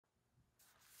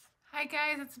Hi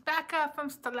guys, it's Becca from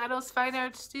Stiletto's Fine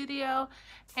Art Studio,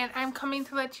 and I'm coming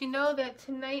to let you know that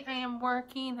tonight I am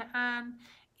working on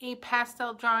a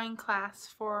pastel drawing class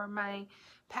for my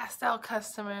pastel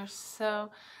customers.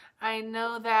 So I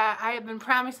know that I have been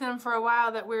promising them for a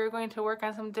while that we were going to work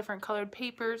on some different colored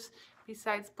papers.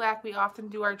 Besides black, we often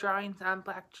do our drawings on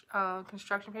black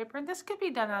construction paper, and this could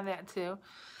be done on that too.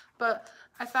 But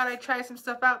I thought I'd try some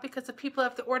stuff out because if people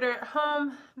have to order at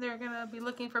home, they're going to be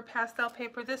looking for pastel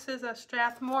paper. This is a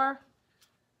Strathmore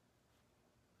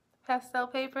pastel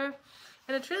paper.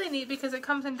 And it's really neat because it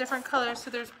comes in different colors. So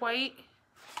there's white,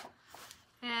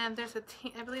 and there's a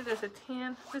tan, I believe there's a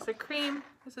tan, there's a cream.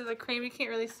 This is a cream, you can't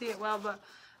really see it well, but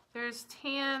there's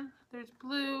tan, there's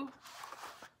blue.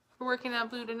 We're working on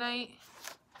blue tonight.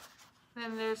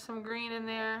 Then there's some green in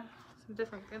there.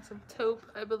 Different and some taupe,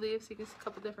 I believe, so you can see a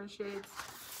couple different shades.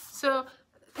 So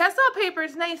pastel paper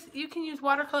is nice. You can use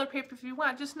watercolor paper if you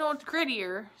want. Just know it's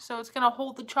grittier, so it's going to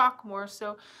hold the chalk more.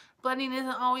 So blending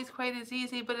isn't always quite as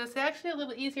easy, but it's actually a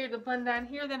little easier to blend on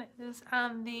here than it is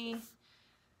on the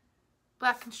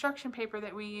black construction paper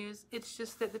that we use. It's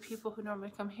just that the people who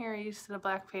normally come here are used to the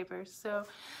black papers. So,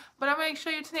 but I'm going to show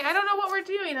you today. I don't know what we're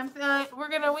doing. We're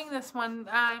going to wing this one.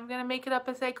 I'm going to make it up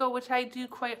as I go, which I do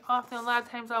quite often. A lot of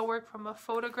times I'll work from a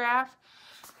photograph,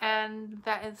 and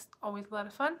that is always a lot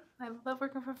of fun. I love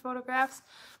working from photographs,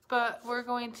 but we're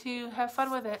going to have fun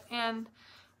with it. And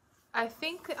I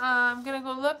think I'm going to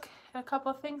go look at a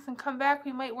couple of things and come back.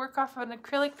 We might work off an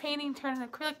acrylic painting, turn an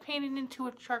acrylic painting into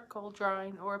a charcoal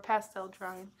drawing or a pastel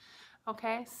drawing.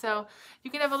 Okay, so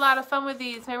you can have a lot of fun with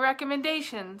these. My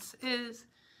recommendations is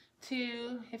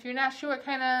to, if you're not sure what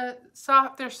kind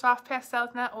of they're soft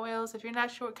pastels, not oils. If you're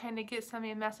not sure what kind to get, send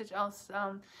me a message. I'll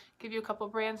give you a couple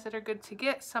brands that are good to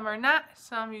get. Some are not.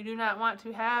 Some you do not want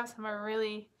to have. Some are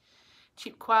really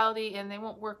cheap quality and they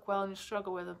won't work well and you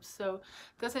struggle with them. So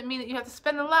doesn't mean that you have to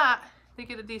spend a lot to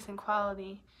get a decent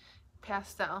quality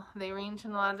pastel. They range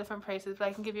in a lot of different prices, but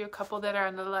I can give you a couple that are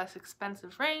in the less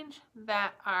expensive range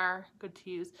that are good to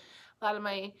use. A lot of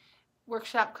my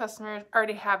workshop customers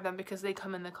already have them because they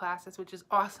come in the classes, which is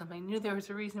awesome. I knew there was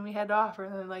a reason we had to offer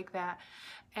them like that.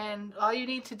 And all you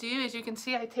need to do, as you can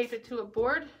see, I tape it to a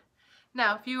board.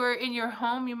 Now, if you are in your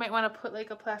home, you might want to put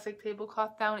like a plastic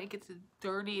tablecloth down. It gets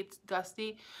dirty, it's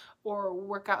dusty, or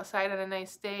work outside on a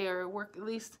nice day, or work at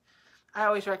least. I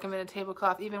always recommend a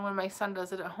tablecloth, even when my son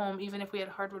does it at home. Even if we had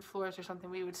hardwood floors or something,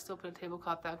 we would still put a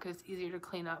tablecloth down because it's easier to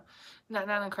clean up. Not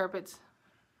on carpets.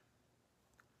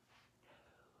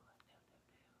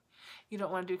 You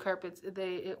don't want to do carpets.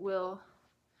 It will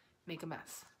make a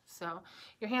mess. So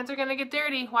your hands are going to get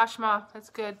dirty. Wash them off. That's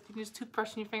good. You can use toothbrush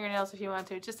and your fingernails if you want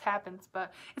to. It just happens.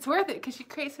 But it's worth it because you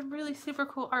create some really super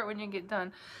cool art when you get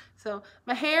done. So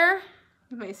my hair,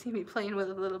 you might see me playing with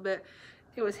it a little bit.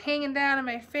 It was hanging down in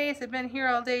my face. I've been here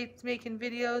all day making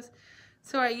videos.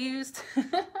 So I used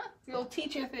the old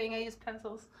teacher thing. I used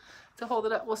pencils to hold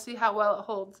it up. We'll see how well it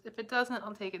holds. If it doesn't,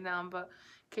 I'll take it down. But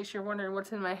in case you're wondering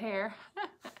what's in my hair.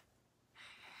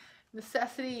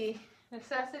 Necessity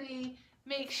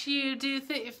makes you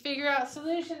figure out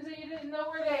solutions that you didn't know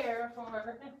were there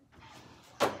before.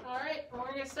 Alright, we're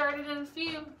going to get started in a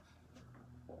few.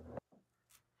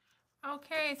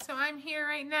 Okay, so I'm here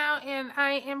right now and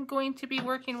I am going to be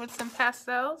working with some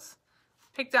pastels.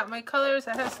 Picked out my colors.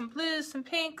 I have some blues, some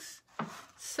pinks,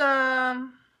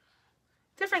 some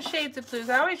different shades of blues.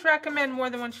 I always recommend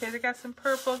more than one shade. I got some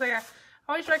purples. I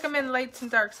always recommend lights and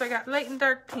darks. So I got light and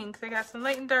dark pinks. I got some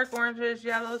light and dark oranges,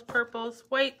 yellows, purples,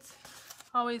 whites.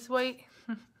 Always white.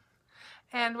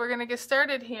 And we're going to get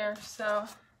started here. So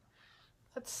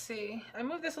let's see. I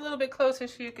moved this a little bit closer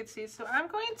so you could see. So I'm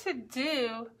going to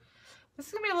do... This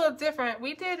is going to be a little different.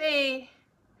 We did a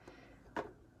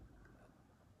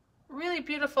really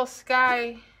beautiful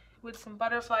sky with some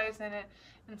butterflies in it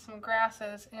and some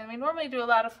grasses. And we normally do a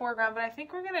lot of foreground, but I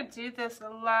think we're going to do this a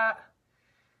lot.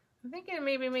 I'm thinking of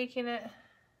maybe making it a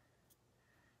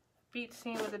beach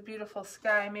scene with a beautiful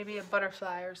sky, maybe a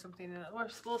butterfly or something.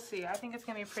 We'll see. I think it's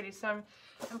going to be pretty. So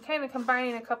I'm kind of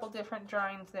combining a couple different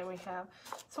drawings that we have.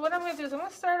 So what I'm going to do is I'm going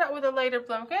to start out with a lighter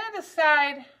blue. I'm going to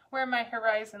decide where my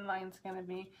horizon line is going to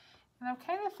be. And I'm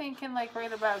kind of thinking like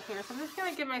right about here. So I'm just going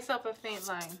to give myself a faint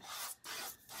line.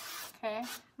 Okay.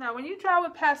 Now when you draw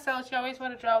with pastels, you always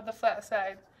want to draw with the flat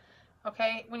side.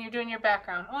 Okay. When you're doing your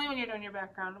background. Only when you're doing your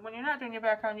background. When you're not doing your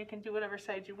background, you can do whatever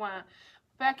side you want.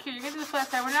 Back here, you're going to do the flat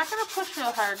side. We're not going to push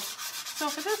real hard. So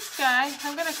for this guy,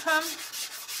 I'm going to come,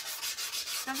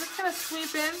 I'm just going to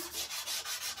sweep in.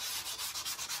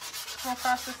 Come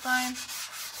across this line.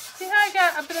 See how I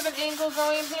got a bit of an angle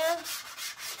going here?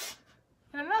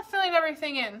 And I'm not filling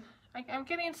everything in. I'm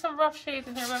getting some rough shades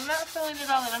in here, but I'm not filling it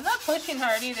all in. I'm not pushing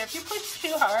hard either. If you push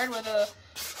too hard with a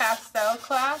pastel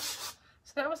class,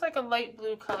 so that was like a light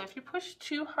blue color. If you push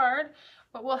too hard,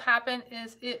 what will happen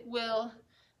is it will,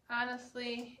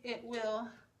 honestly, it'll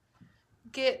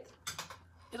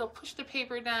push the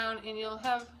paper down and you'll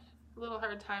have a little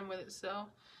hard time with it. So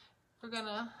we're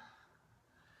gonna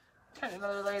turn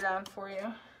another light on for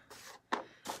you.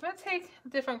 I'm going to take a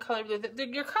different color blue.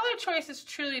 Your color choices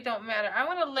truly don't matter. I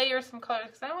want to layer some colors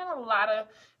because I want a lot of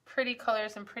pretty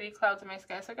colors and pretty clouds in my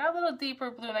sky. So I got a little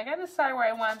deeper blue and I got to decide where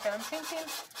I want that. I'm thinking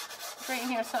right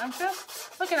here. So I'm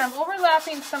just, look at, I'm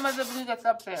overlapping some of the blue that's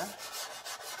up there.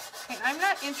 Okay, I'm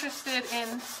not interested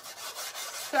in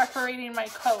separating my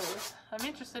colors. I'm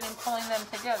interested in pulling them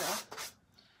together.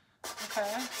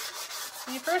 Okay.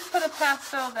 When you first put a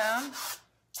pastel down,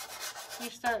 you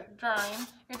start drawing.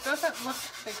 It doesn't look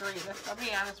the greatest. I'll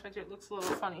be honest with you, it looks a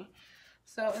little funny.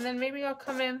 So, and then maybe I'll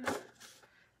come in,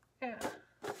 yeah,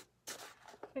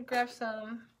 and grab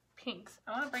some pinks.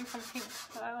 I want to bring some pinks.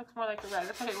 So that looks more like a red.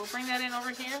 Okay, we'll bring that in over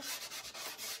here.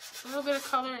 A little bit of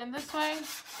color in this way.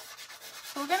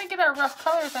 So we're going to get our rough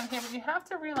colors on here, but you have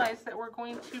to realize that we're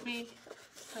going to be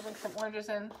putting some oranges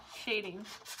in shading.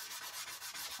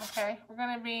 Okay, we're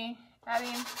going to be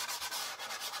adding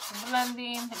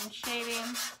blending and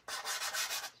shading.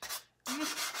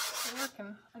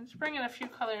 I'm just bringing a few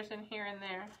colors in here and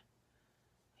there.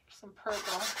 Some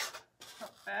purple. Oh,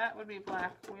 that would be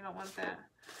black. We don't want that.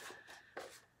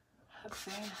 Let's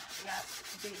see. Yeah,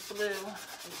 deep blue.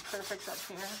 It's perfect up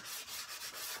here.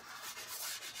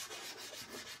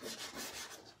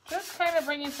 Just kind of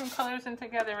bringing some colors in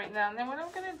together right now. And then what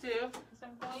I'm going to do is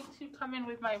I'm going to come in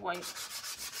with my white.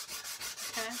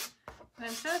 Okay. And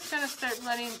I'm just going to start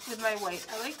blending with my white.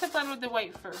 I like to blend with the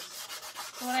white first.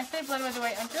 And when I say blend with the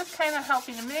white, I'm just kind of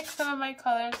helping to mix some of my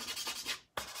colors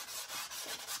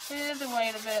with the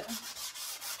white a bit,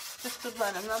 just to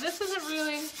blend them. Now this is a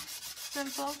really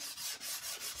simple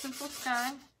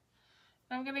sky.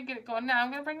 I'm going to get it going. Now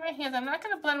I'm going to bring my hands. I'm not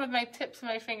going to blend with my tips of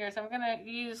my fingers. I'm going to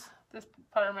use this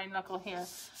part of my knuckle here.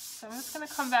 So I'm just going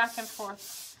to come back and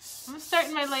forth. I'm going to start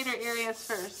in my lighter areas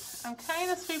first. I'm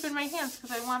kind of sweeping my hands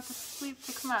because I want the sweep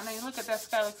to come out. Now you look at that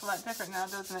sky, looks a lot different now,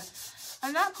 doesn't it?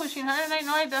 I'm not pushing hard, and I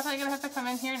know I'm definitely going to have to come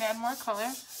in here and add more color.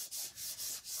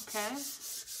 Okay.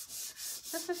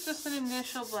 This is just an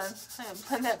initial blend. I'm going to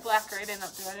blend that black right in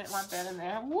up there. I didn't want that in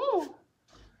there. Woo!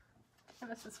 And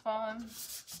this is falling.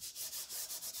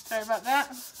 Sorry about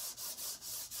that.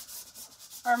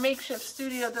 Our makeshift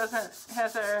studio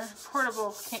has our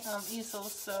portable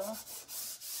easels, so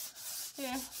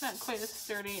yeah, not quite as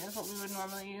sturdy as what we would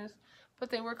normally use, but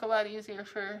they work a lot easier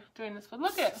for doing this. But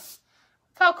look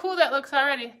how cool that looks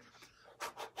already.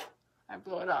 I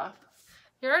blow it off.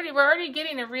 We're already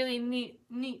getting a really neat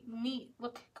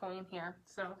look going here.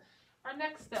 So our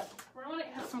next step, we're going to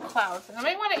add some clouds, and I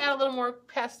might want to add a little more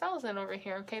pastels in over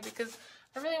here, okay? Because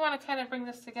I really want to kind of bring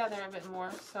this together a bit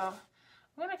more. So I'm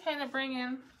going to kind of bring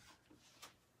in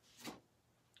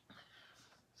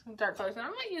some dark colors, and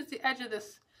I'm going to use the edge of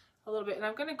this a little bit, and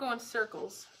I'm going to go in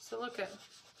circles. So look at,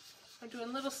 I'm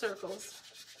doing little circles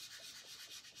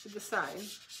to the side.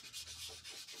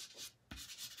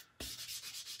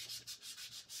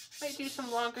 Might do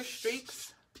some longer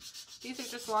streaks. These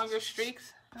are just longer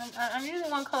streaks. And I'm using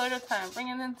one color at a time,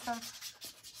 bringing in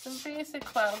some basic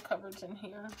cloud coverage in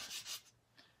here.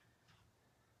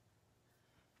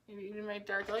 Maybe even my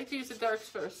dark. I like to use the darks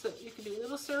first. So you can do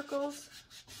little circles,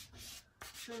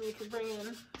 and then you can bring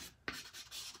in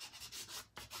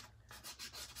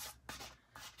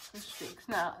some streaks.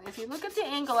 Now, if you look at the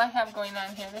angle I have going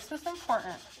on here, this is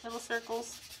important. Little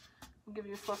circles will give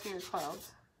you fluffier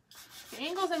clouds. The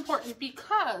angle is important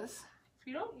because if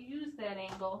you don't use that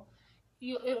angle,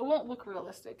 it won't look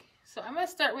realistic. So I'm going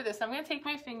to start with this. I'm going to take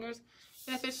my fingers,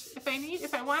 and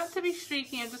if I want it to be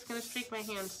streaky, I'm just going to streak my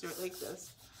hands through it like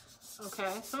this.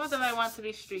 Okay, some of them I want to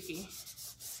be streaky.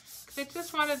 I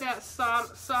just wanted that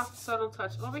soft, subtle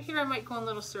touch. Over here I might go in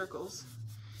little circles.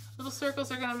 Little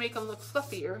circles are going to make them look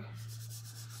fluffier.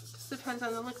 Just depends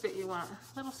on the look that you want.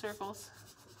 Little circles.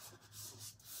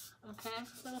 Okay,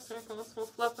 little circles. We'll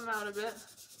fluff them out a bit.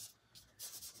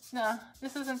 Now,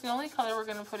 this isn't the only color we're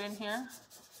going to put in here.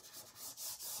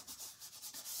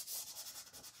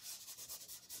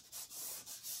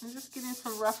 I'm just getting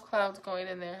some rough clouds going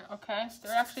in there, okay?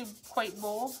 They're actually quite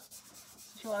bold.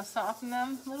 If you want to soften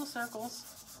them, little circles.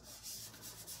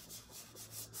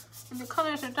 And the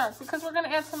colors are dark because we're going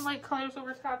to add some light colors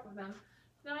over top of them.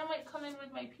 Then I might come in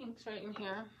with my pinks right in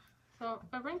here. So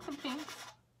if I bring some pinks,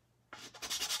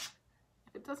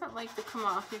 if it doesn't like to come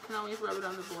off, you can always rub it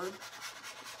on the board.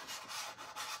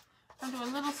 I'm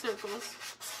doing little circles,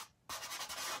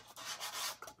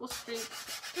 a couple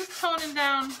streaks, just toning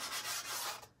down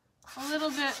a little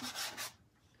bit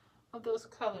of those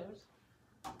colors.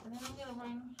 And then I'm gonna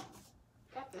bring,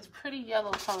 got this pretty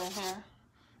yellow color here.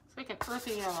 It's like an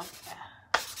earthy yellow. Yeah.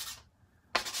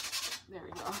 There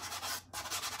we go.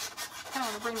 I kind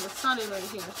of want to bring the sunny right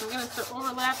here. So I'm gonna start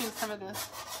overlapping some of this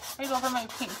right over my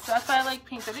pinks. So that's why I like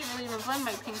pinks. I didn't really even blend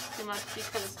my pinks too much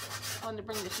because I wanted to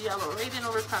bring this yellow right in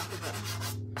over top of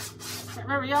it.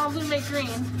 Remember, yellow, blue make green.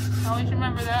 Always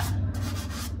remember that.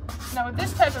 Now with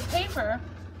this type of paper,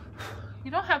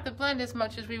 you don't have to blend as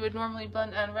much as we would normally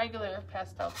blend on regular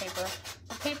pastel paper.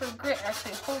 The paper grit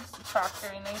actually holds the chalk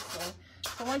very nicely.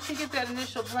 So once you get that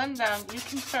initial blend down, you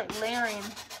can start layering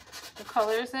the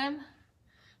colors in.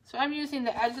 So I'm using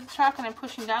the edge of the chalk and I'm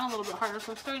pushing down a little bit harder.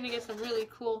 So I'm starting to get some really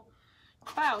cool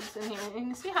clouds in here. And you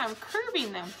can see how I'm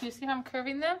curving them. Can you see how I'm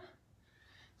curving them?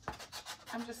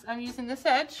 I'm using this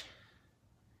edge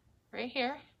right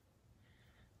here.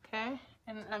 Okay,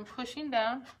 and I'm pushing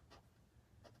down.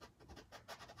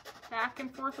 Back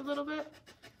and forth a little bit,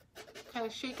 kind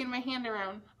of shaking my hand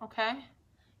around, okay?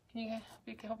 I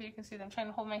hope you can see that. I'm trying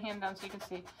to hold my hand down so you can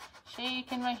see.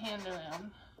 Shaking my hand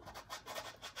around.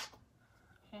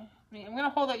 Okay, I'm gonna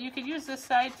hold it. You could use this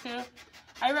side too.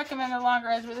 I recommend the longer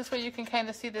edge, but this way you can kind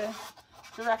of see the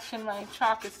direction my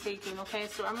chalk is taking, okay?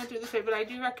 So I'm gonna do it this way, but I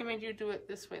do recommend you do it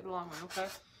this way, the long one, okay?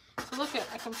 So look at,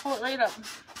 I can pull it right up.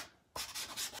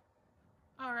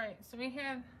 All right, so we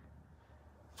had,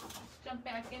 jump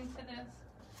back into this.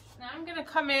 Now I'm gonna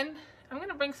come in, I'm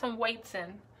gonna bring some whites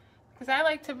in because I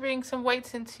like to bring some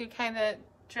whites in to kind of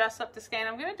dress up the sky. And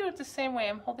I'm gonna do it the same way.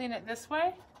 I'm holding it this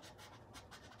way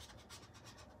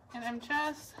and I'm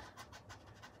just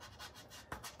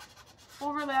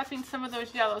overlapping some of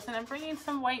those yellows and I'm bringing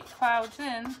some white clouds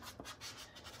in.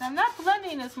 Now I'm not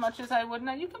blending as much as I would.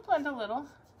 Now you can blend a little.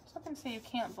 There's nothing to say you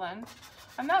can't blend.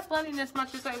 I'm not blending as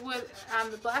much as I would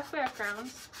on the black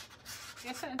backgrounds.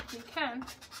 Yes, you can,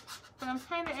 but I'm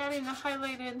kind of adding the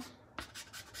highlighted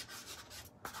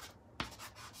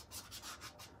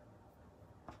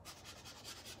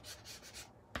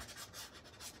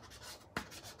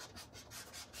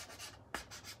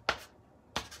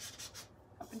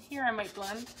up in here. I might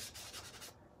blend.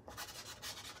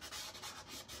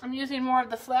 I'm using more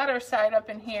of the flatter side up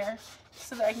in here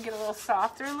so that I can get a little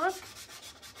softer look.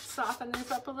 Soften this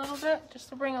up a little bit just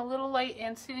to bring a little light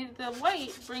in. See, the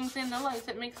white brings in the lights.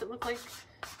 It makes it look like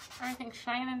everything's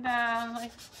shining down,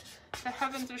 like the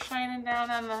heavens are shining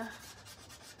down on the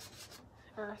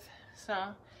earth.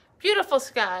 So beautiful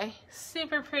sky,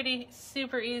 super pretty,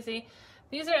 super easy.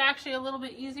 These are actually a little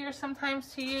bit easier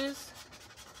sometimes to use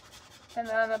than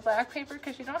on the black paper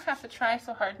because you don't have to try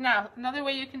so hard. Now another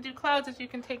way you can do clouds is you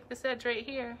can take this edge right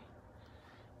here,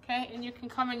 okay, and you can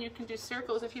come and you can do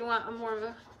circles if you want a more of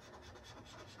a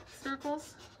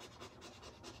circles,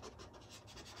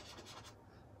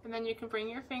 and then you can bring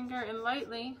your finger and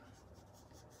lightly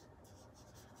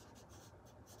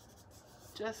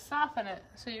just soften it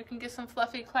so you can get some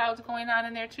fluffy clouds going on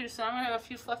in there too. So I'm gonna have a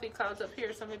few fluffy clouds up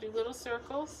here, so I'm gonna do little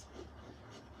circles,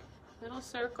 little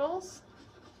circles.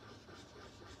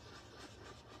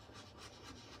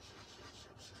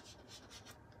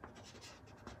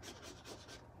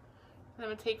 And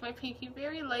I'm gonna take my pinky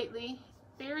very lightly,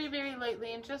 very, very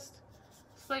lightly, and just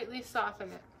slightly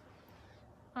soften it.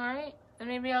 All right, and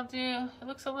maybe I'll do, it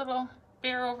looks a little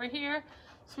bare over here,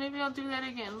 so maybe I'll do that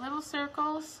again. Little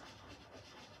circles.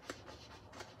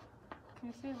 Can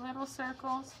you see little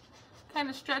circles? Kind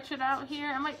of stretch it out here.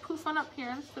 I might poof one up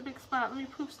here. This is a big spot. Let me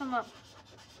poof some up.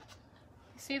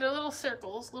 You see the little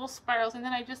circles, little spirals, and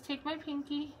then I just take my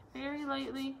pinky very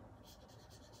lightly.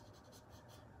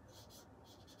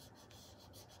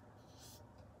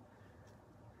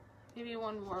 Maybe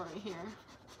one more right here.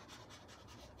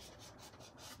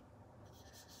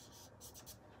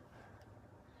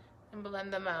 And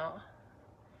blend them out.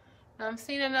 Now I'm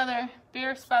seeing another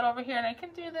bare spot over here, and I can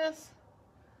do this.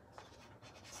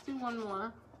 Let's do one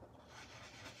more.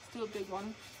 Let's do a big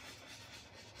one.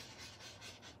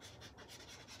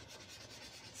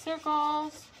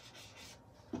 Circles.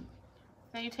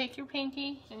 Now you take your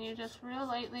pinky and you just real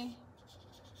lightly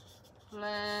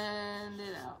blend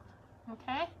it out.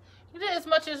 Okay? You do as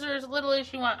much as or as little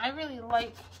as you want. I really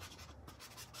like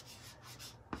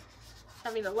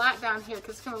having a lot down here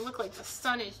because it's going to look like the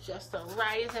sun is just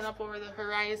rising up over the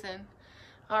horizon.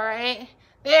 All right?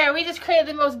 There, we just created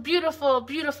the most beautiful,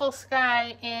 beautiful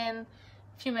sky in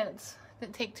a few minutes.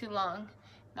 Didn't take too long.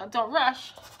 Now don't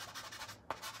rush.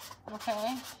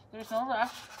 Okay? There's no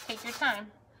rush. Take your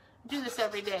time. Do this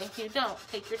every day. If you don't,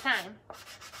 take your time.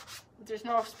 there's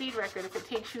no speed record. If it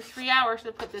takes you 3 hours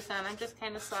to put this on, I'm just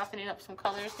kind of softening up some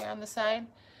colors here on the side.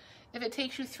 If it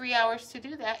takes you 3 hours to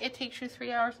do that, it takes you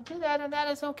 3 hours to do that, and that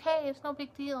is okay. It's no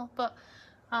big deal. But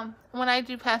when I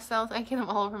do pastels, I get them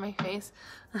all over my face.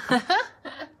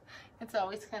 It's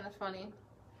always kind of funny.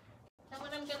 And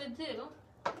what I'm gonna do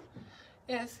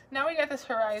is, now we got this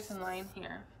horizon line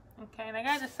here, okay? And I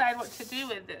gotta decide what to do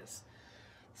with this.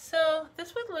 So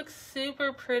this would look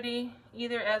super pretty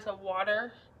either as a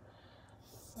waterway,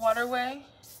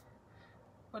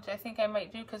 which I think I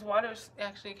might do because water's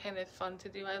actually kind of fun to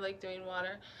do. I like doing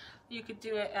water. You could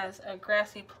do it as a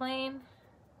grassy plain.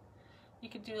 You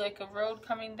could do like a road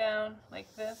coming down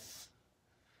like this.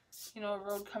 You know, a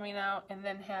road coming out and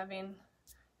then having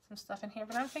some stuff in here.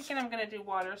 But I'm thinking I'm going to do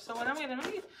water. So what I'm going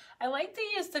to do, I like to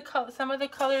use some of the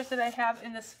colors that I have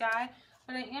in the sky,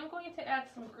 but I am going to add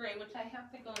some gray, which I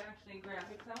have to go actually grab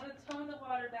because I want to tone the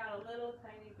water down a little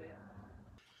tiny bit.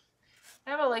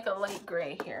 I have like a light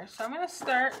gray here. So I'm going to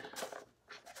start,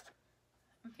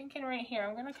 I'm thinking right here,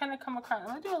 I'm going to kind of come across, I'm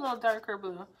going to do a little darker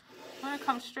blue. I'm going to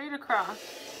come straight across.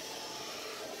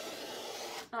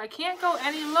 Now I can't go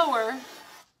any lower.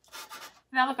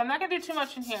 Now look, I'm not going to do too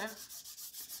much in here.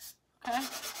 Okay?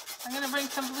 I'm going to bring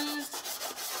some blues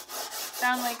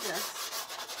down like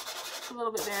this. A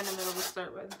little bit there in the middle to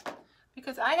start with.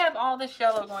 Because I have all this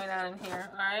yellow going on in here,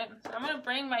 alright? So I'm going to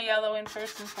bring my yellow in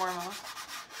first and foremost.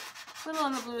 A little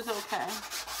in the blue is okay.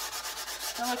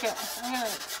 Now look at, I'm going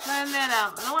to blend that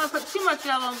out. I don't want to put too much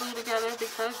yellow and blue together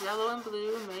because yellow and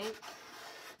blue make,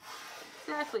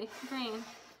 exactly, green.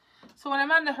 So when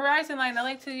I'm on the horizon line, I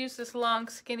like to use this long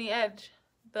skinny edge.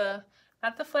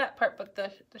 Not the flat part, but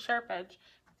the sharp edge.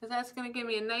 Because that's going to give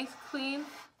me a nice clean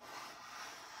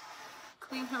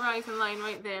horizon line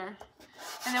right there.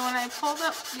 And then when I pull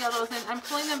the yellows in, I'm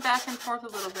pulling them back and forth a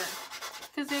little bit.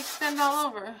 Because they extend all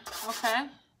over, okay? And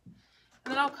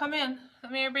then I'll come in.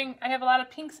 I have a lot of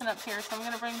pinks in up here, so I'm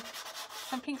going to bring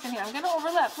some pinks in here. I'm going to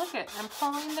overlap. Look at it. I'm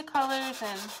pulling the colors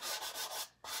in.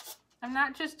 I'm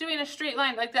not just doing a straight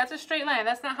line. Like, that's a straight line.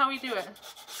 That's not how we do it.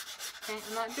 Okay,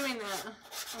 I'm not doing that.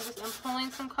 I'm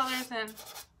pulling some colors in.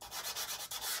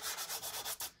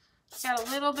 Got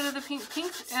a little bit of the pink.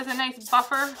 Pink as a nice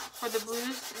buffer for the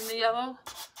blues and the yellow.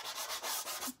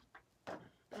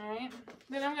 Alright.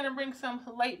 Then I'm going to bring some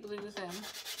light blues in.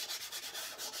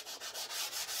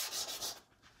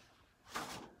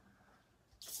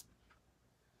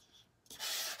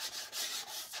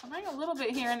 I'll bring a little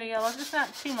bit here in the yellow, just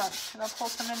not too much. And I'll pull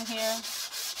some in here.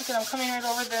 Look at, I'm coming right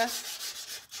over this.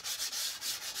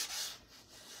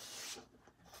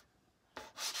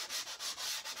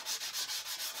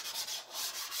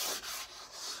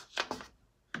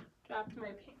 Dropped my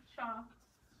pink chalk.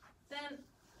 Then,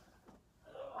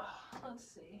 let's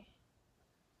see.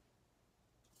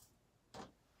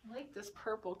 I like this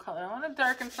purple color. I want to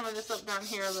darken some of this up down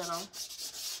here a little.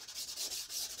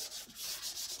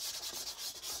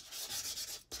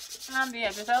 And on the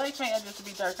edges. I like my edges to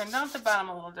be darker. And down at the bottom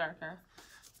a little darker.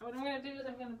 So what I'm going to do is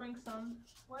I'm going to bring some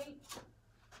white.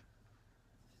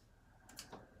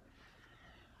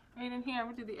 Right in here. I'm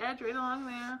going to do the edge right along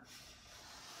there.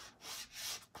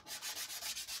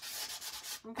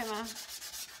 I'm going to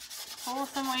pull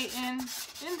some white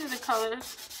into the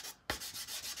colors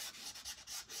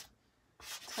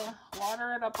to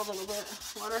water it up a little bit.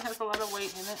 Water has a lot of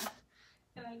weight in it.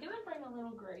 And I'm going to bring a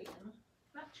little gray in.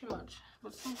 Not too much,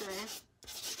 but some gray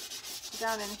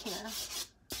down in here.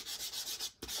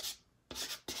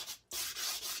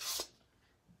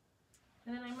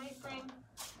 And then I might bring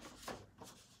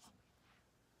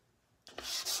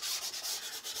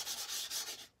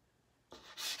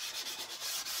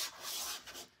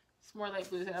some more light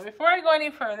blues in. Now, before I go any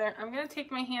further, I'm going to take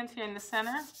my hands here in the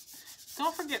center.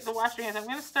 Don't forget to wash your hands. I'm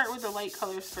going to start with the light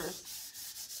colors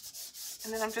first.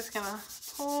 And then I'm just going to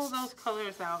pull those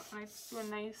colors out. And I just do a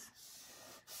nice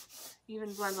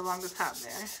even blend along the top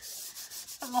there.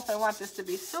 I don't know if I want this to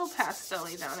be so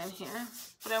pastel-y down in here,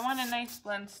 but I want a nice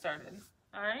blend started.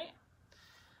 Alright?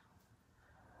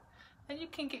 And you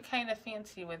can get kind of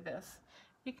fancy with this.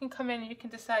 You can come in and you can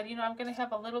decide, you know, I'm going to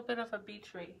have a little bit of a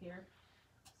beach right here.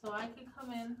 So I could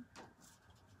come in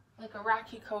like a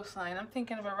rocky coastline. I'm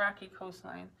thinking of a rocky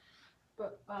coastline.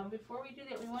 But before we do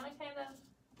that, we want to kind of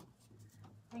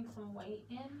bring some white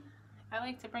in. I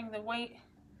like to bring the white.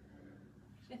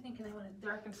 I'm thinking I want to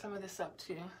darken some of this up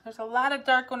too. There's a lot of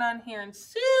dark going on here and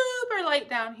super light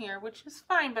down here, which is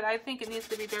fine, but I think it needs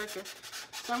to be darker.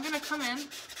 So I'm going to come in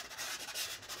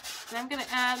and I'm going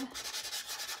to add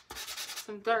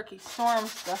some darky storm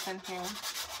stuff in here.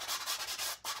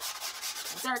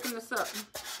 Darken this up.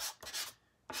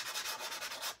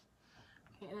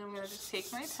 Okay, and I'm going gonna just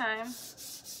take my time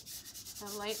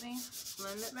and lightly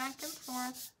blend it back and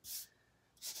forth.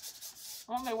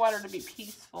 I want my water to be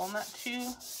peaceful, not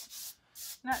too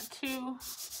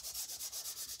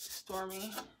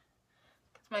stormy.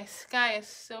 My sky is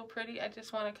so pretty. I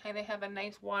just want to kind of have a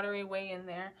nice watery way in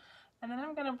there. And then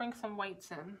I'm going to bring some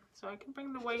whites in. So I can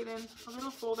bring the white in a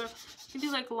little folder. You can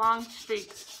do like long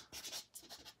streaks.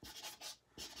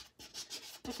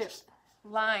 Look at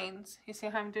lines. You see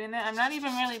how I'm doing that? I'm not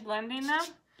even really blending them.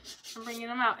 I'm bringing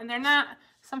them out. And they're not,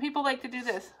 some people like to do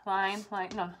this. Line, line.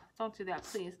 No, don't do that,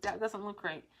 please. That doesn't look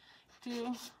right.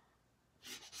 Do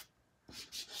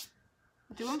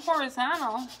them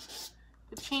horizontal,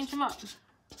 but change them up.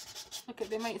 Look at,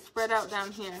 they might spread out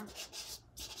down here.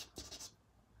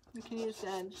 You can use the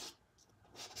edge.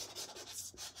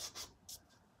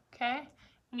 Okay,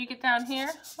 when you get down here,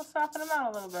 we'll soften them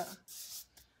out a little bit.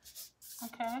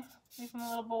 Okay, leave them a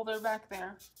little bolder back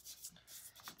there.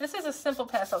 This is a simple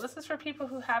pastel. This is for people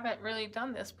who haven't really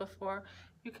done this before.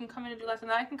 You can come in and do less,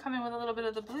 and I can come in with a little bit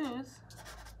of the blues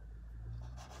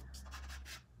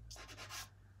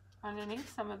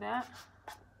underneath some of that.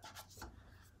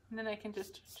 And then I can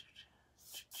just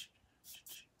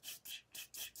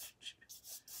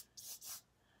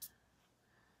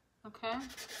okay.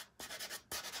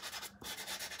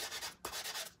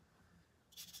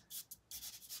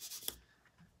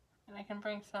 And I can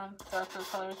bring some darker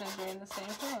colors in doing the same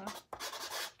thing.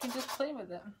 You can just play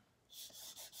with it.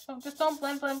 So just don't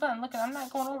blend, blend, blend. Look, I'm not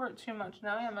going over it too much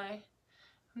now, am I?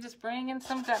 I'm just bringing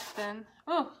some depth in.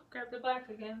 Oh, grab the black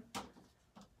again.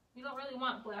 You don't really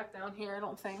want black down here, I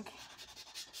don't think.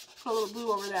 Put a little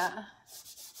blue over that.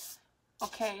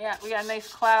 Okay, yeah, we got a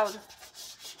nice cloud.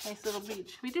 Nice little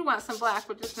beach. We do want some black,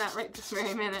 but just not right this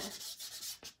very minute.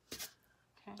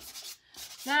 Okay.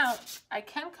 Now, I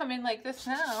can come in like this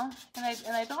now, and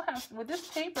I don't have, with this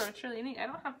paper, it's really neat. I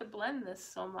don't have to blend this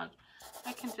so much.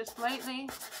 I can just lightly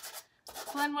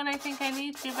blend when I think I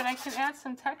need to, but I can add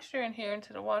some texture in here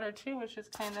into the water too, which is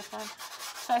kind of fun.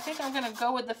 So I think I'm going to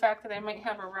go with the fact that I might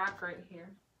have a rock right here.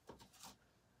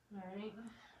 All right.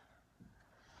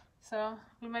 So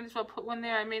we might as well put one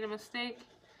there. I made a mistake.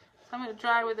 So I'm going to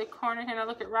dry with the corner here. Now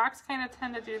look at rocks kind of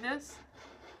tend to do this.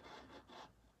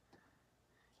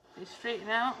 They straighten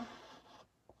out.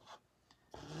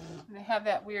 And they have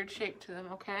that weird shape to them,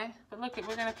 okay? But look,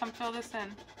 we're going to come fill this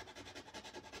in.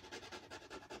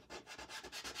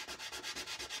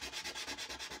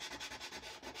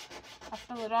 I'll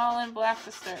fill it all in black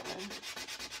to start with.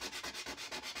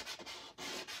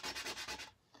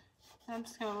 And I'm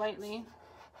just going to lightly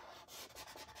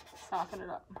soften it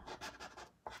up.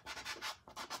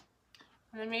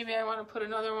 And then maybe I want to put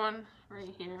another one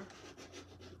right here.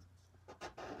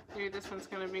 Maybe this one's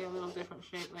going to be a little different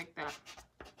shape like that.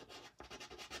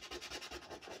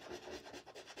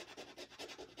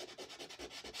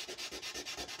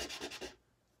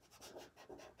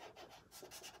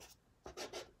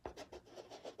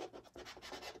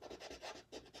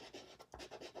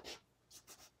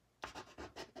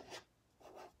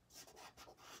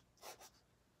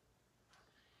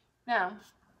 Now,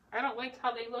 I don't like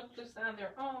how they look just on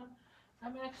their own.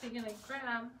 I'm actually going to grab,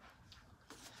 I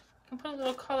can put a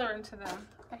little color into them.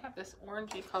 I have this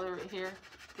orangey color right here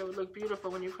that would look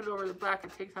beautiful. When you put it over the black,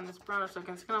 it takes on this brownish look.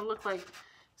 And it's going to look like,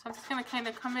 so I'm just going to kind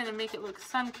of come in and make it look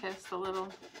sun-kissed a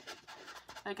little.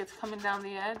 Like it's coming down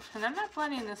the edge. And I'm not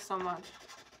blending this so much.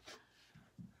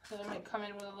 So I might come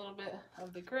in with a little bit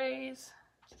of the grays.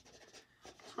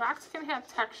 Rocks can have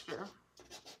texture.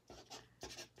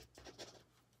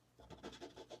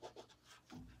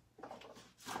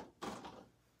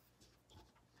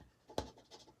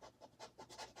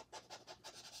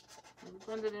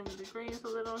 Blend it in with the grays a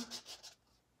little.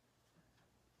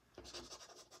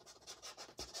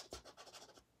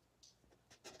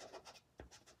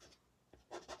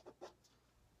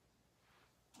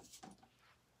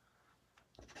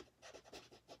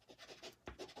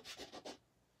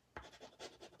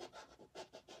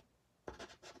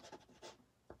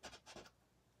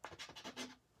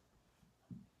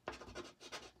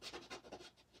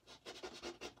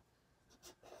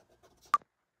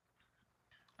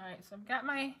 All right, so I've got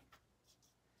my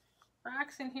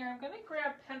rocks in here. I'm going to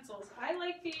grab pencils. I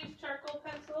like to use charcoal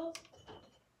pencils.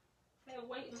 They have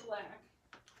white and black.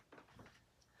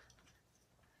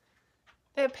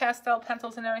 They have pastel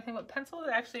pencils and everything, but pencils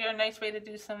actually are a nice way to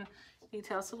do some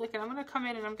details. So look, I'm going to come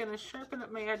in and I'm going to sharpen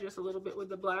up my edges a little bit with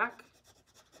the black.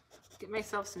 Get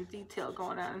myself some detail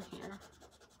going on here.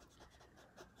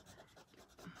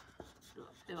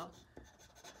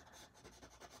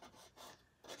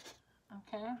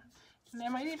 Okay, and I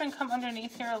might even come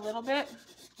underneath here a little bit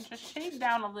and just shade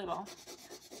down a little.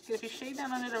 If you shade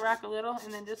down under the rock a little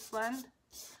and then just blend,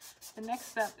 the next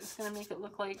step is going to make it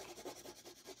look like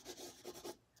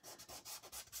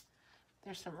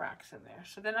there's some rocks in there.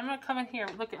 So then I'm going to come in here.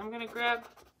 Look, I'm going to grab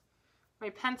my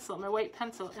pencil, my white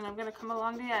pencil, and I'm going to come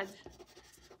along the edge.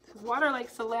 Water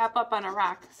likes to lap up on a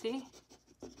rock, see?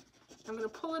 I'm going to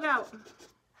pull it out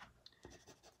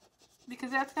because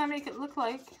that's going to make it look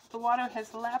like the water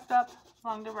has lapped up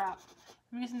along the rock.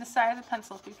 I'm using the side of the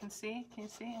pencil if you can see. Can you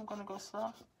see? I'm going to go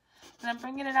slow. And I'm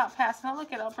bringing it out past. Now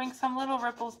look at it. I'll bring some little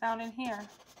ripples down in here.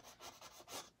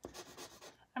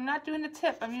 I'm not doing the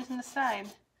tip. I'm using the side.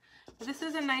 But this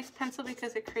is a nice pencil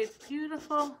because it creates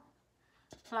beautiful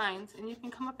lines. And you can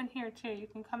come up in here too. You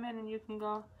can come in and you can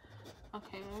go,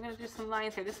 okay, I'm going to do some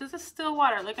lines here. This is a still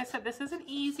water. Like I said, this is an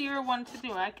easier one to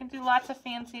do. I can do lots of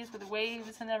fancies with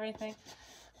waves and everything.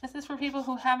 This is for people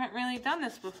who haven't really done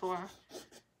this before.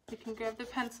 You can grab the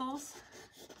pencils.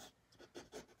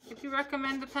 If you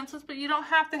recommend the pencils, but you don't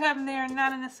have to have them there,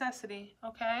 not a necessity,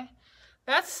 okay?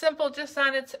 That's simple just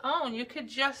on its own. You could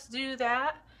just do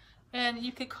that and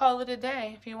you could call it a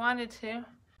day if you wanted to.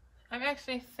 I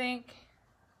actually think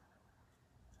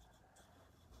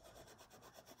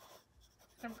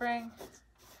I'm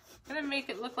gonna make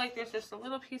it look like there's just a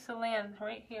little piece of land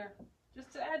right here.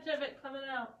 Just the edge of it coming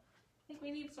out. I think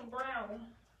we need some brown.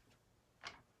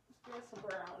 Let's get some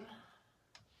brown.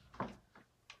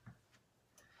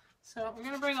 So we're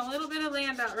gonna bring a little bit of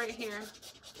land out right here.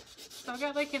 So I've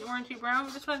got like an orangey brown.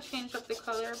 We just want to change up the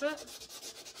color a bit.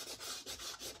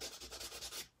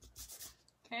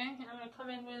 Okay, I'm gonna come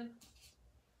in with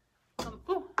some,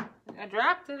 ooh, I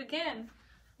dropped it again.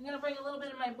 I'm gonna bring a little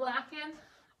bit of my black in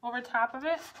over top of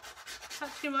it. Not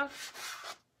too much.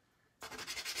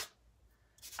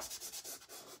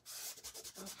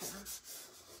 Okay.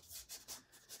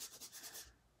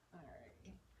 Alright.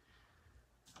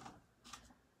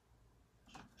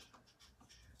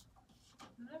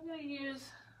 And I'm gonna use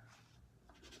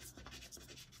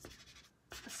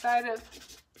the side of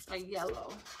a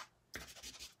yellow.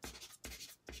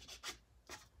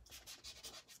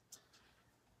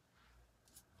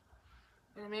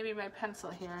 And maybe my pencil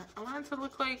here. I want it to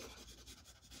look like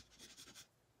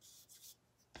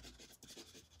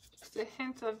just a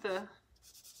hint of the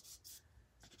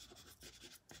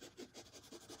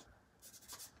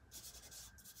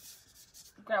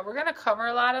now we're going to cover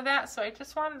a lot of that, so I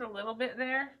just wanted a little bit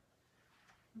there.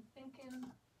 I'm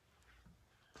thinking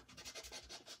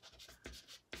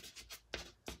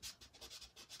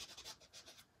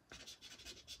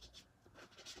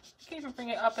I can even bring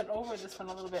it up and over this one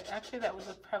a little bit. Actually, that would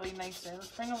look probably nicer. Let's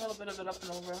bring a little bit of it up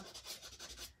and over.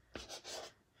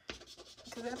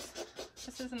 Because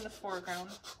this is in the foreground.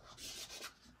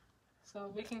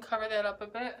 So we can cover that up a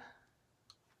bit.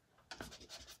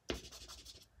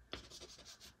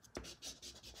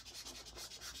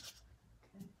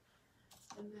 Okay.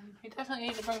 And then we definitely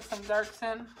need to bring some darks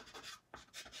in.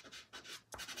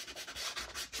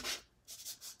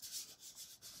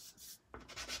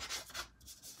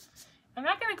 I'm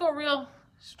not going to go real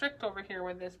strict over here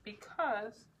with this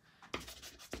because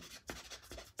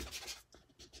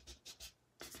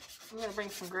I'm going to bring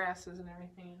some grasses and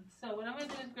everything in. So what I'm going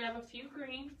to do is grab a few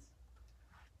greens.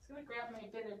 I'm going to grab my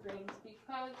bitter greens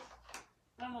because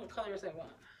I don't know what colors I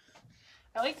want.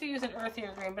 I like to use an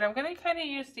earthier green, but I'm going to kind of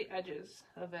use the edges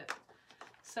of it.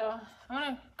 So I want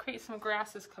to create some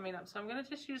grasses coming up. So I'm going to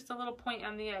just use the little point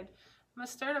on the edge. I'm going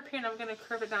to start up here and I'm going to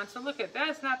curve it down. So look at that,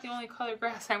 is not the only color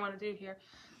grass I want to do here.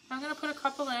 I'm going to put a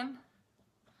couple in.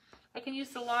 I can use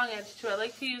the long edge too. I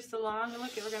like to use the long. And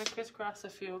look at, we're going to crisscross a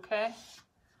few, okay?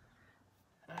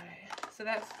 Alright, so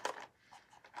that's,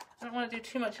 I don't want to do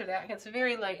too much of that. It's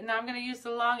very light. Now I'm going to use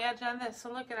the long edge on this.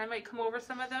 So look at, I might come over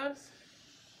some of those.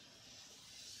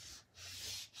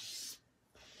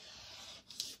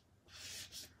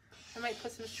 I might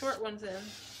put some short ones in.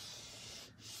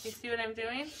 You see what I'm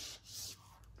doing?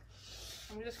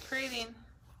 I'm just creating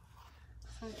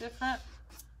some different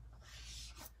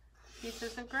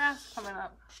pieces of grass coming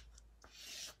up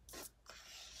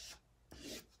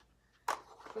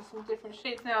with some different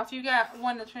shades. Now, if you got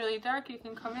one that's really dark, you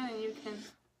can come in and you can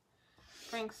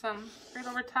bring some right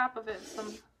over top of it,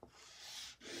 some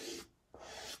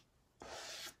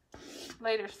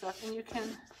lighter stuff, and you can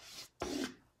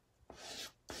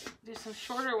do some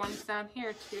shorter ones down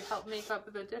here to help make up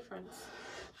the difference.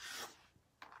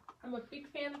 I'm a big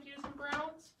fan of using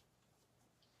browns.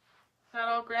 Not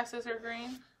all grasses are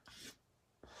green.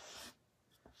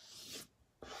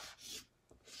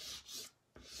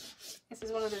 This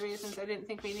is one of the reasons I didn't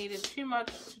think we needed too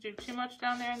much to do too much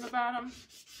down there in the bottom.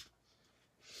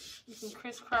 You can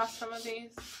crisscross some of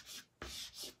these.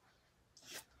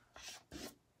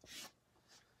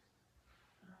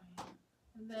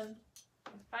 And then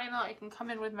final, I can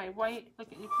come in with my white. Look,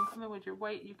 you can come in with your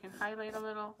white. You can highlight a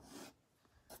little.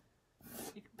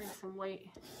 You can bring some white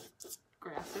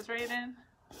grasses right in.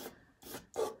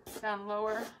 Down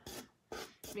lower.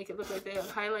 Make it look like they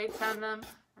have highlights on them.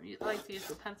 I like to use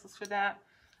the pencils for that.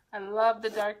 I love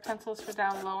the dark pencils for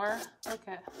down lower. Look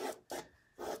at. It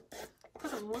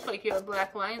doesn't look like you have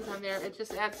black lines on there. It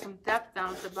just adds some depth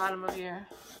down to the bottom of your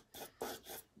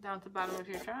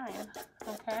drawing.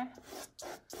 Okay.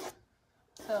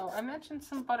 So I mentioned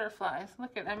some butterflies.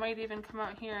 Look at, I might even come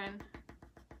out here and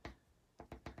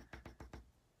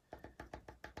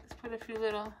just put a few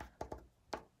little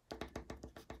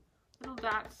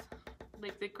dots,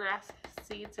 like the grass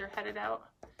seeds are headed out.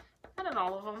 Not on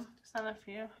all of them, just on a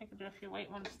few. I could do a few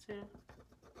white ones too.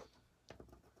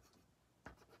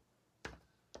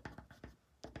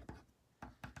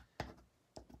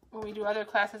 When we do other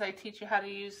classes, I teach you how to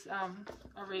use a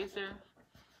razor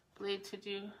blade to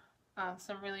do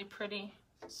some really pretty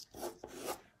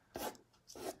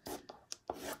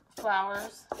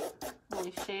flowers.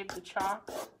 Really shade the chalk.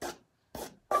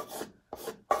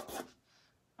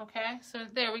 Okay, so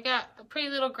there we got a pretty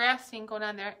little grass scene going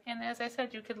on there. And as I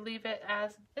said, you could leave it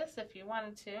as this if you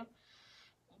wanted to.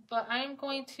 But I'm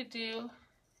going to do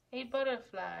a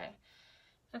butterfly.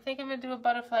 I think I'm going to do a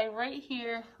butterfly right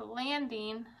here,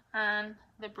 landing on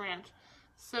the branch.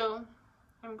 So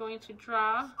I'm going to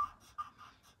draw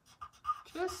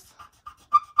just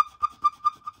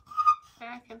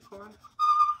back and forth.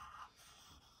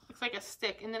 Looks like a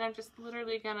stick. And then I'm just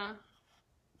literally going to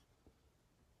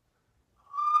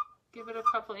give it a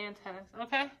couple antennas.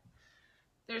 Okay?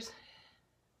 There's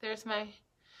my,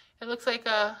 it looks like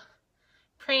a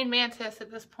praying mantis at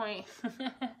this point.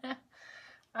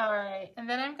 Alright, and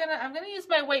then I'm gonna use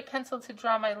my white pencil to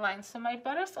draw my lines. So my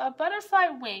butterfly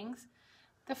wings,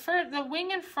 the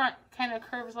wing in front kind of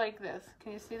curves like this.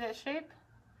 Can you see that shape?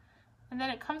 And then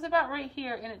it comes about right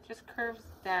here and it just curves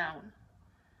down.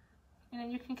 And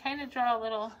then you can kind of draw a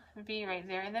little V right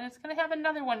there. And then it's gonna have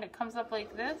another one that comes up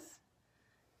like this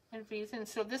and V's in.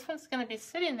 So this one's gonna be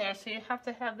sitting there, so you have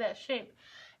to have that shape.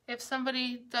 If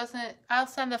somebody doesn't, I'll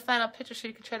send the final picture so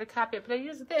you can try to copy it. But I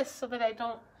use this so that I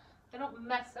don't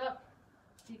mess up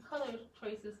the color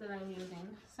choices that I'm using.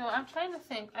 So I'm trying to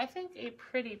think. I think a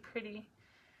pretty,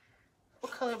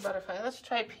 what color butterfly? Let's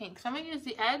try pink. So I'm going to use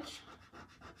the edge.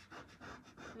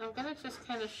 And I'm going to just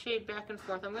kind of shade back and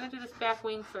forth. I'm going to do this back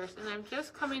wing first. And I'm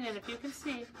just coming in, if you can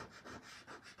see.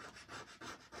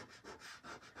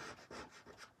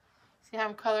 See how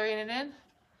I'm coloring it in?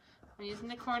 I'm using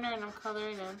the corner and I'm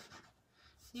coloring in.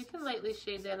 You can lightly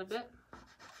shade that a bit.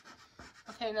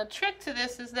 Okay, the trick to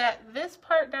this is that this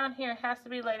part down here has to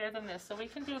be lighter than this. So we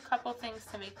can do a couple things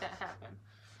to make that happen.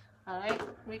 Alright,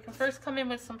 we can first come in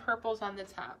with some purples on the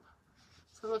top.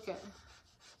 So look at it.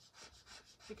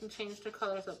 We can change the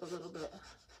colors up a little bit.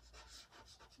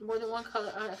 More than one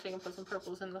color, I'm actually going to put some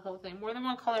purples in the whole thing. More than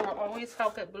one color will always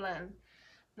help it blend.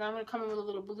 Now I'm going to come in with a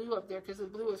little blue up there because the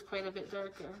blue is quite a bit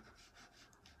darker.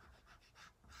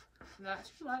 Not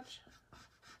too much.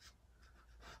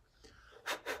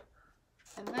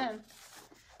 And then,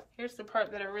 here's the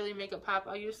part that'll really make it pop.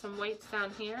 I'll use some whites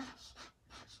down here.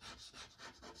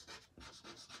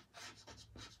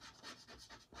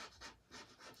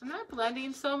 I'm not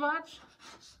blending so much.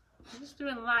 I'm just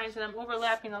doing lines and I'm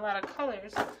overlapping a lot of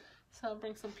colors. So I'll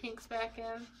bring some pinks back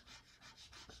in.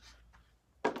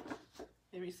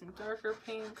 Maybe some darker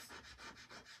pinks.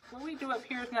 What we do up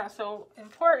here is not so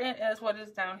important as what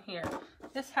is down here.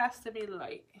 This has to be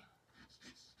light.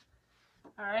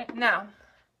 Alright, now,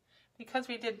 because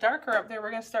we did darker up there, we're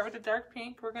going to start with the dark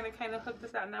pink. We're going to kind of hook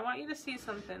this out. And I want you to see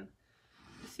something.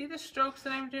 You see the strokes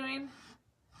that I'm doing?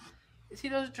 You see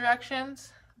those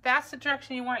directions? That's the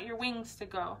direction you want your wings to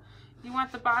go. You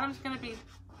want the bottom's going to be,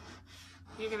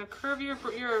 you're going to curve your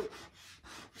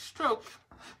stroke.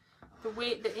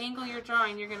 The angle you're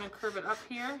drawing, you're going to curve it up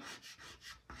here.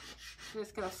 And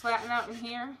it's going to flatten out in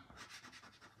here.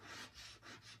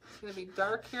 It's going to be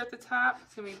dark here at the top.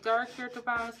 It's going to be dark here at the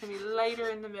bottom. It's going to be lighter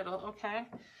in the middle, okay?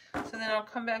 So then I'll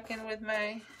come back in with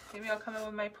my, maybe I'll come in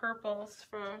with my purples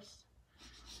first.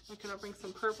 I'll bring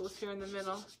some purples here in the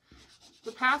middle.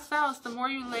 The pastels, the more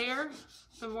you layer,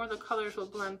 the more the colors will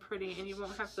blend pretty and you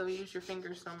won't have to use your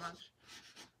fingers so much.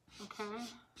 Okay,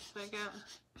 so I got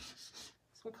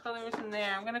some colors in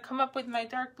there. I'm going to come up with my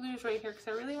dark blues right here because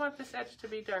I really want this edge to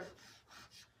be dark.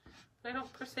 But I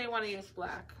don't per se want to use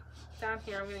black. Down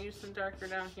here, I'm going to use some darker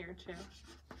down here too.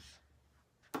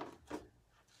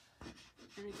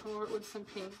 Maybe come over with some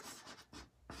pinks.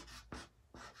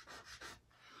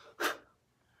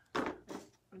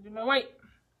 I'll do my white.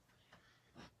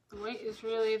 The white is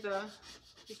really the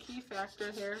the key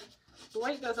factor here. The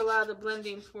white does a lot of the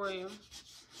blending for you.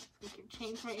 I can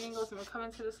change my angles and we're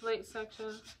coming to this light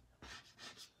section.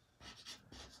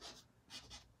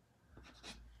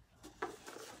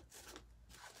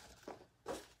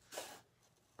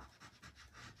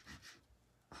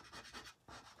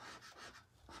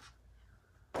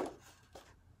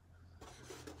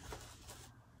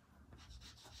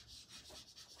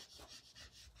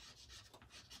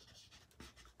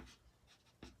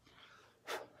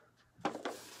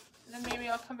 Then maybe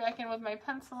I'll come back in with my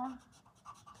pencil,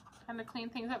 kind of clean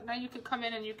things up. Now you could come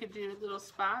in and you could do little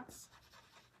spots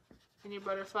in your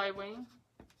butterfly wing.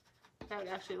 That would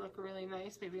actually look really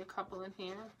nice. Maybe a couple in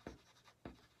here.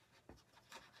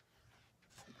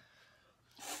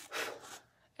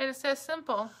 And it's that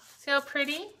simple. See how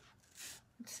pretty?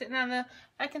 It's sitting on the,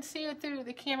 I can see it through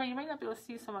the camera. You might not be able to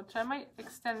see so much. I might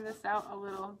extend this out a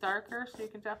little darker so you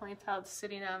can definitely tell it's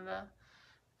sitting on the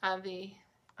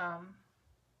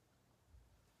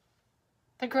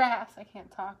grass. I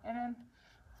can't talk. And then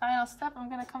final step, I'm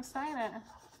gonna come sign it.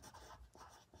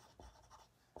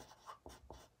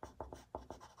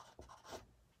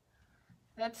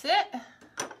 That's it.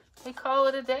 We call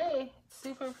it a day. It's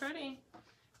super pretty,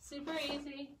 super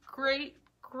easy.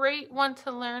 Great one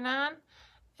to learn on,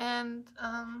 and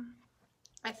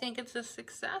I think it's a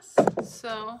success.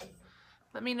 So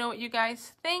let me know what you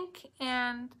guys think,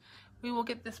 and we will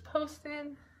get this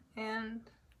posted and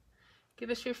give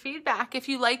us your feedback. If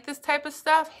you like this type of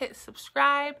stuff, hit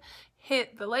subscribe,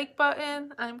 hit the like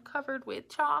button. I'm covered with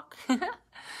chalk.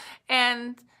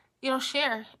 And, you know,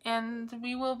 share. And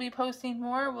we will be posting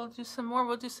more. We'll do some more.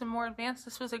 We'll do some more advanced.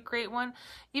 This was a great one.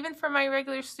 Even for my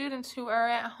regular students who are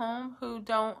at home, who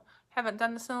haven't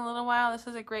done this in a little while, this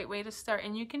is a great way to start.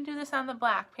 And you can do this on the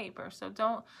black paper. So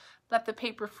don't let the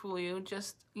paper fool you.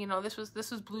 Just, you know, this was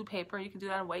blue paper. You can do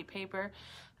that on white paper.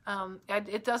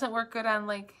 It doesn't work good on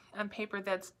on paper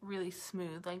that's really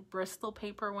smooth, like Bristol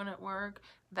paper wouldn't work,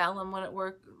 vellum wouldn't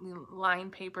work, line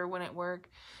paper wouldn't work.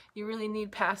 You really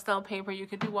need pastel paper. You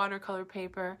could do watercolor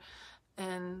paper,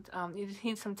 and you just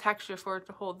need some texture for it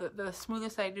to hold. The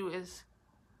smoothest I do is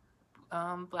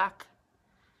black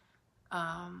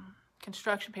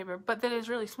construction paper, but that is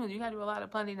really smooth. You gotta do a lot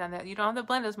of blending on that. You don't have to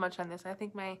blend as much on this. I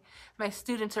think my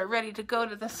students are ready to go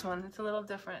to this one. It's a little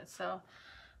different, so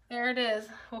there it is.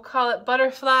 We'll call it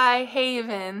Butterfly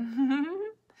Haven.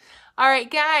 All right,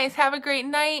 guys, have a great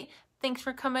night. Thanks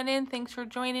for coming in. Thanks for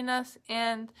joining us.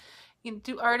 And you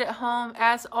do art at home.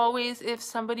 As always, if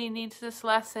somebody needs this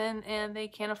lesson and they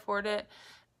can't afford it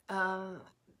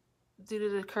due to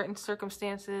the current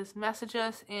circumstances, message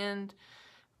us and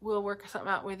we'll work something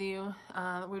out with you.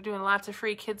 We're doing lots of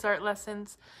free kids art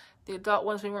lessons. The adult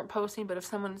ones we weren't posting, but if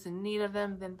someone's in need of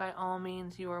them, then by all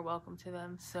means, you are welcome to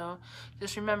them. So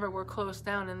just remember, we're closed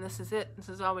down and this is it. This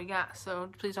is all we got. So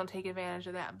please don't take advantage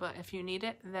of that. But if you need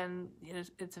it, then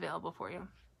it's available for you.